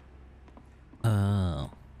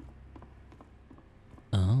 Oh.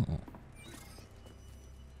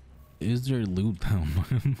 Is there loot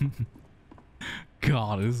down?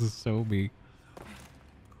 God, this is so big.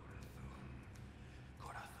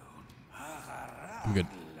 I'm good.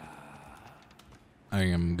 I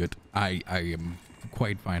am good. I am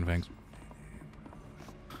quite fine, thanks.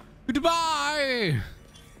 Goodbye!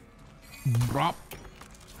 Drop.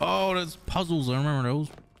 Oh, that's puzzles. I remember those.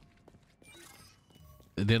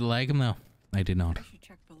 Did I like them though? I did not. I should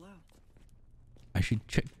check below. I should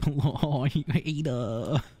check below.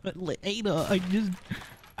 Ada. Ada,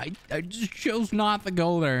 I just chose not to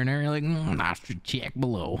go there, and they're like, I should check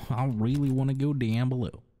below. I really want to go down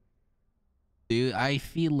below. Dude, I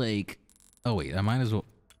feel like... Oh wait, I might as well...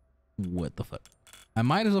 What the fuck? I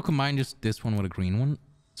might as well combine just this one with a green one,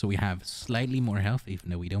 so we have slightly more health, even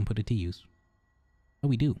though we don't put it to use. Oh,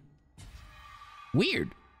 we do.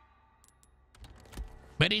 Weird.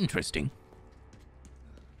 But interesting.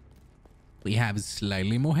 We have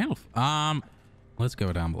slightly more health. Let's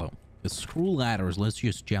go down below. The screw ladders, let's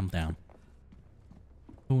just jump down.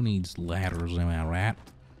 Who needs ladders, am I right?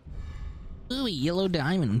 Ooh, a yellow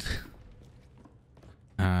diamond.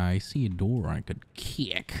 I see a door I could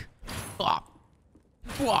kick. Bop.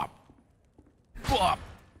 Bop. Bop.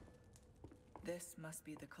 This must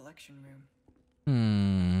be the collection room.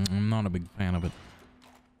 I'm not a big fan of it.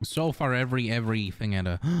 So far, everything had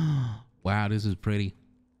a... Wow, this is pretty.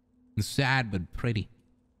 It's sad, but pretty.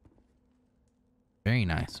 Very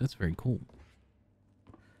nice. That's very cool.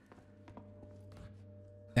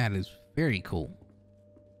 That is very cool.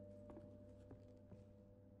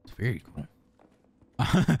 It's very cool.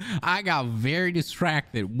 I got very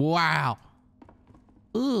distracted. Wow.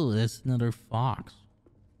 Ooh, that's another fox.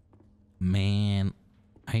 Man,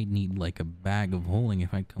 I need like a bag of holding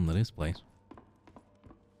if I come to this place.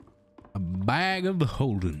 A bag of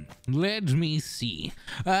holding. Let me see.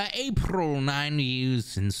 April, 9 years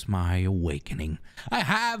since my awakening. I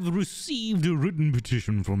have received a written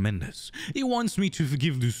petition from Mendes. He wants me to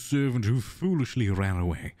forgive the servant who foolishly ran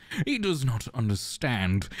away. He does not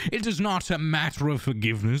understand. It is not a matter of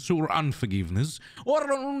forgiveness or unforgiveness,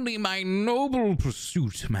 or only my noble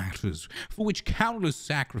pursuit matters, for which countless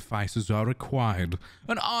sacrifices are required,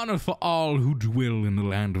 an honor for all who dwell in the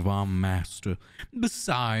land of our master.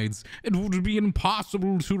 Besides, it would be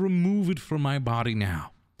impossible to remove it from my body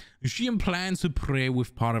now. She implants a prey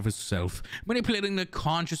with part of herself, manipulating their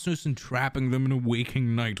consciousness and trapping them in a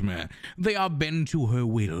waking nightmare. They are bent to her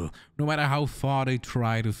will, no matter how far they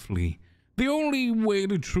try to flee. The only way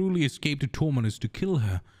to truly escape the torment is to kill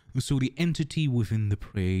her, so the entity within the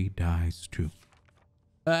prey dies too.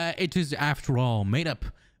 It is, after all, made up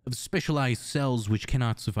of specialized cells which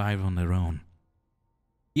cannot survive on their own.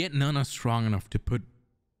 Yet none are strong enough to put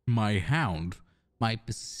my hound, my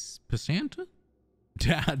Passanta?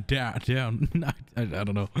 Down. I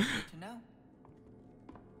don't know. To know.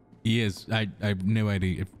 Yes, I have no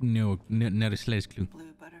idea. No, not a slightest clue.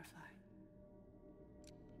 Blue butterfly.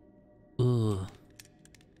 Ooh.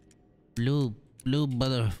 Blue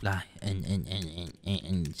butterfly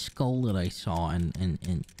and skull that I saw and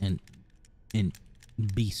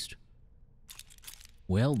beast.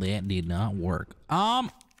 Well, that did not work.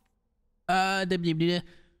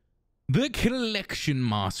 The collection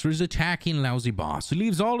master is attacking Lousy Boss. He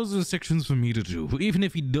leaves all his restrictions for me to do. Even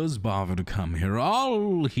if he does bother to come here,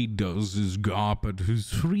 all he does is gawp at his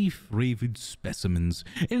 3 favorite specimens,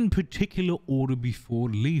 in particular order before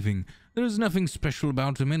leaving. There's nothing special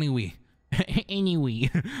about him anyway. Anyway,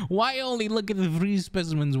 why only look at the 3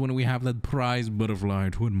 specimens when we have that prize butterfly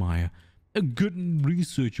to admire? A good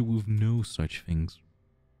researcher with no such things.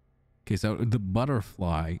 Okay, so the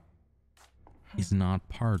butterfly is not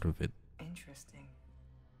part of it. Interesting.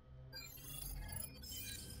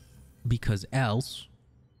 Because else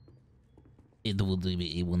it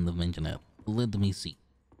wouldn't have mentioned it. Let me see.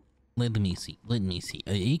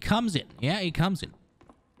 He comes in. Yeah, he comes in.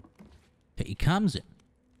 Okay, he comes in.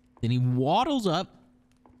 Then he waddles up,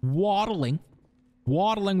 waddling.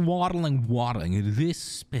 This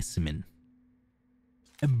specimen.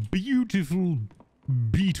 A beautiful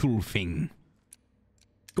beetle thing.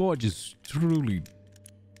 Gorgeous, truly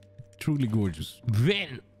gorgeous.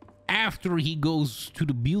 Then, after he goes to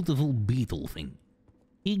the beautiful beetle thing,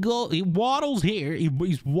 he waddles here.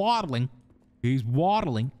 He's waddling,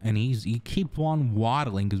 and he keeps on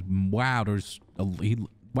waddling because wow,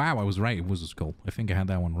 wow, I was right. It was a skull. I think I had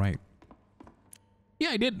that one right.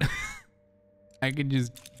 Yeah, I did. I can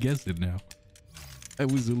just guess it now. It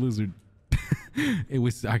was a lizard. It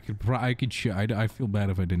was. I could show. I feel bad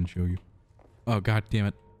if I didn't show you. Oh god damn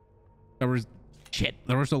it! There was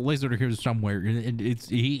a lizard here somewhere.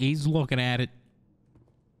 He's looking at it.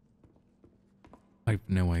 I have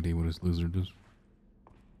no idea what this lizard is.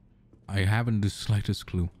 I haven't the slightest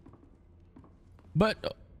clue.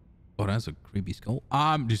 But oh, that's a creepy skull.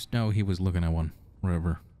 Just know he was looking at one.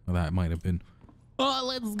 Wherever that might have been. Oh,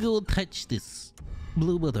 let's go touch this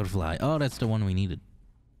blue butterfly. Oh, that's the one we needed.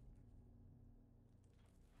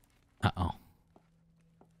 Uh-oh.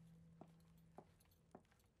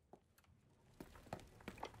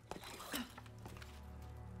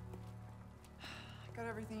 Got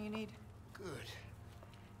everything you need. Good.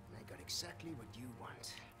 And I got exactly what you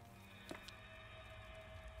want.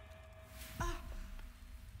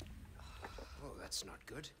 Oh, that's not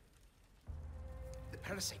good. The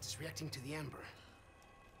parasite is reacting to the amber.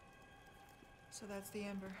 So that's the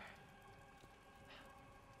amber.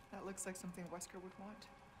 That looks like something Wesker would want.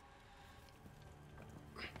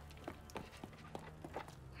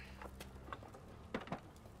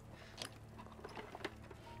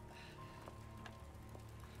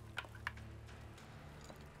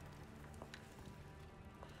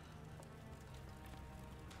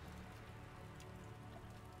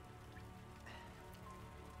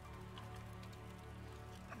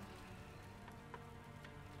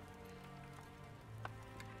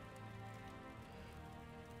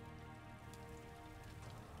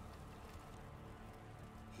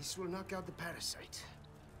 This will knock out the parasite.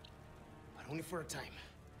 But only for a time.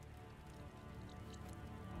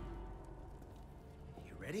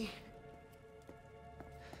 You ready?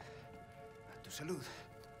 A tu salud.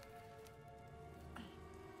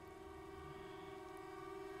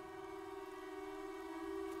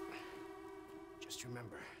 Just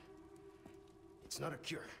remember, it's not a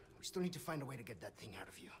cure. We still need to find a way to get that thing out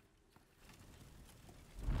of you.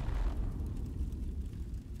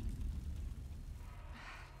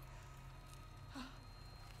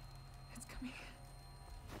 It's coming.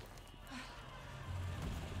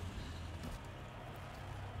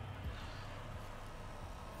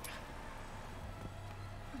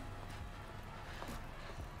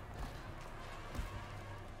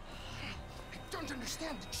 I don't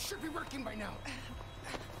understand. It should be working by now.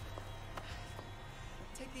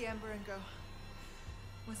 Take the amber and go.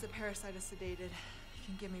 Once the parasite is sedated, you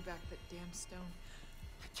can give me back that damn stone.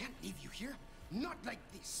 I can't leave you here. Not like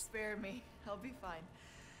this. Spare me. I'll be fine.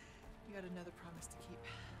 You got another promise to keep.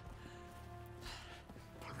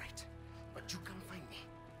 All right. But you come find me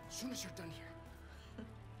as soon as you're done here.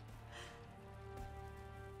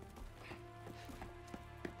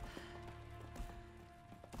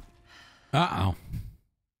 Uh-oh.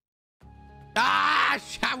 Ah!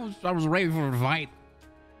 I was ready for a fight.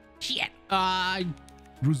 Shit.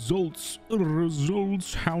 Results.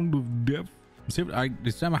 Hound of Death. I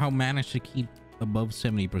somehow managed to keep above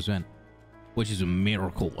 70%, which is a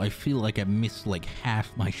miracle. I feel like I missed like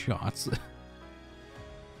half my shots.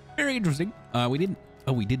 Very interesting. We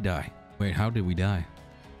did die. Wait, how did we die?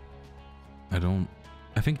 I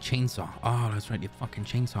think chainsaw. Oh, that's right. You fucking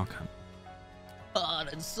chainsaw cunt. Oh,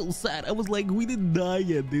 that's so sad. I was like, we didn't die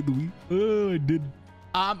yet, did we? Oh, I did.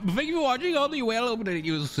 Thank you for watching. All the well. Hope that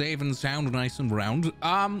you was safe and sound, nice and round.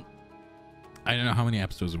 I don't know how many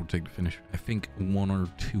episodes it would take to finish. I think 1 or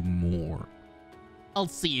 2 more. I'll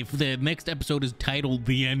see if the next episode is titled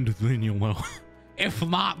The End, then you'll know. If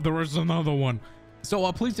not, there is another one.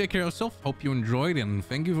 So please take care of yourself. Hope you enjoyed, and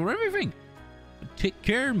thank you for everything. Take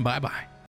care, and bye-bye.